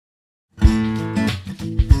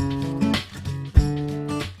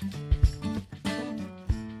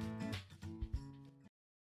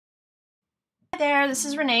there, this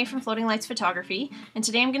is Renee from Floating Lights Photography, and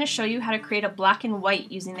today I'm going to show you how to create a black and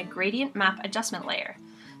white using the gradient map adjustment layer.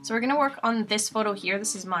 So we're going to work on this photo here.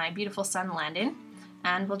 This is my beautiful sun landing,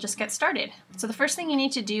 and we'll just get started. So the first thing you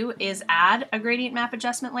need to do is add a gradient map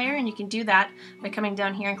adjustment layer, and you can do that by coming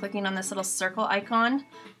down here and clicking on this little circle icon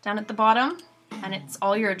down at the bottom, and it's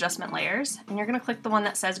all your adjustment layers, and you're going to click the one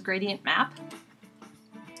that says gradient map.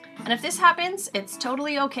 And if this happens, it's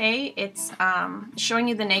totally okay. It's showing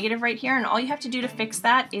you the negative right here, and all you have to do to fix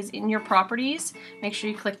that is in your properties, make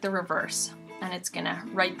sure you click the reverse, and it's gonna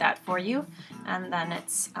write that for you. And then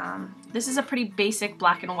it's, this is a pretty basic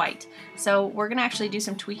black and white. So we're gonna actually do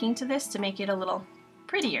some tweaking to this to make it a little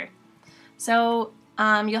prettier. So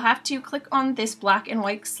you'll have to click on this black and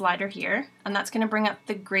white slider here, and that's gonna bring up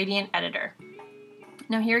the gradient editor.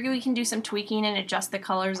 Now here we can do some tweaking and adjust the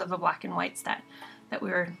colors of the black and whites that we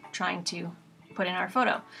were trying to put in our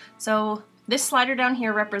photo. So this slider down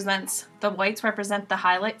here represents, the whites represent the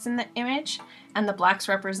highlights in the image, and the blacks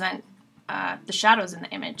represent the shadows in the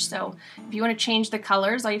image. So if you want to change the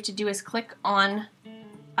colors, all you have to do is click on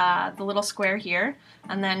the little square here,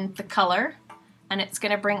 and then the color, and it's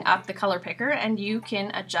going to bring up the color picker, and you can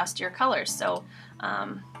adjust your colors. So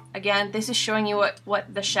again, this is showing you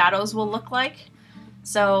what the shadows will look like.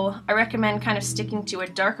 So I recommend kind of sticking to a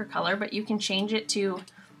darker color, but you can change it to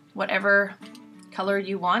whatever color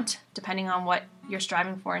you want depending on what you're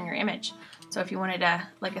striving for in your image. So if you wanted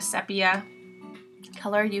like a sepia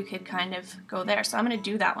color, you could kind of go there. So I'm going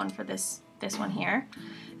to do that one for this one here,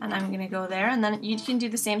 and I'm going to go there, and then you can do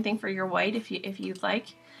the same thing for your white if you'd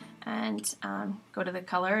like, and go to the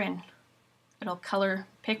color, and it'll color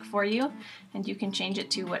pick for you, and you can change it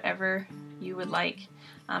to whatever you would like.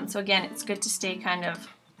 So again, it's good to stay kind of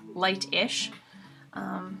light-ish,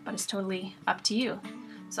 but it's totally up to you.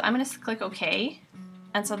 So I'm going to click OK,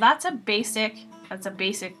 and so that's a basic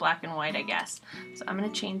black and white, I guess. So I'm going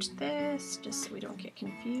to change this just so we don't get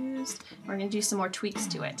confused. We're going to do some more tweaks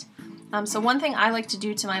to it. So one thing I like to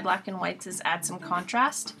do to my black and whites is add some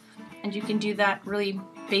contrast, and you can do that really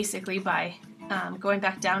basically by going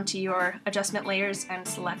back down to your adjustment layers and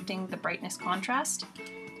selecting the brightness contrast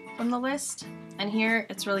from the list. And here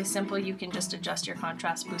it's really simple. You can just adjust your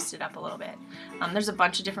contrast, boost it up a little bit. There's a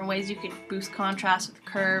bunch of different ways you could boost contrast with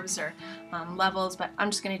curves or levels, but I'm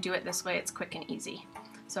just going to do it this way. It's quick and easy.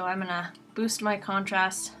 So I'm going to boost my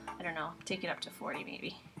contrast, I don't know, take it up to 40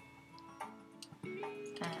 maybe.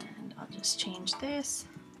 And I'll just change this.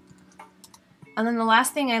 And then the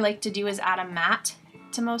last thing I like to do is add a matte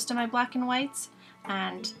to most of my black and whites.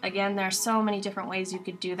 And again, there are so many different ways you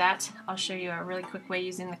could do that. I'll show you a really quick way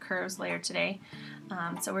using the curves layer today.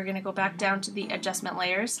 So we're going to go back down to the adjustment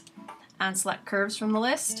layers and select curves from the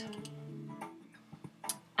list.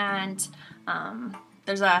 And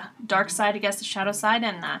there's a dark side, I guess, the shadow side,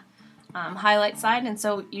 and the highlight side. And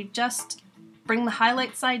so you just bring the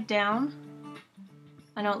highlight side down.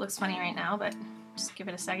 I know it looks funny right now, but just give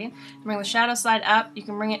it a second. Bring the shadow side up. You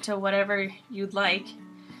can bring it to whatever you'd like.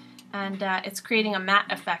 And it's creating a matte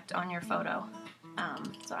effect on your photo.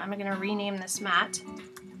 So I'm going to rename this matte.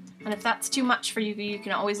 And if that's too much for you, you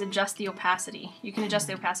can always adjust the opacity. You can adjust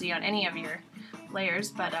the opacity on any of your layers,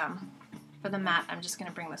 but for the matte, I'm just going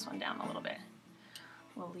to bring this one down a little bit.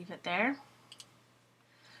 We'll leave it there.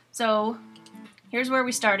 So here's where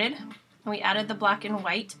we started. We added the black and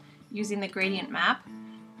white using the gradient map.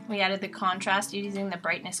 We added the contrast using the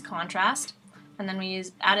brightness contrast. And then we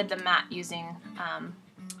added the matte using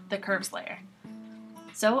the curves layer.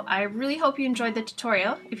 So I really hope you enjoyed the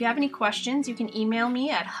tutorial. If you have any questions, you can email me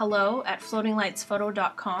at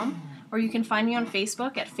hello@floatinglightsphoto.com, or you can find me on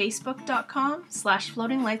Facebook at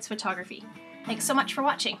facebook.com/floatinglightsphotography. Thanks so much for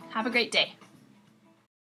watching. Have a great day.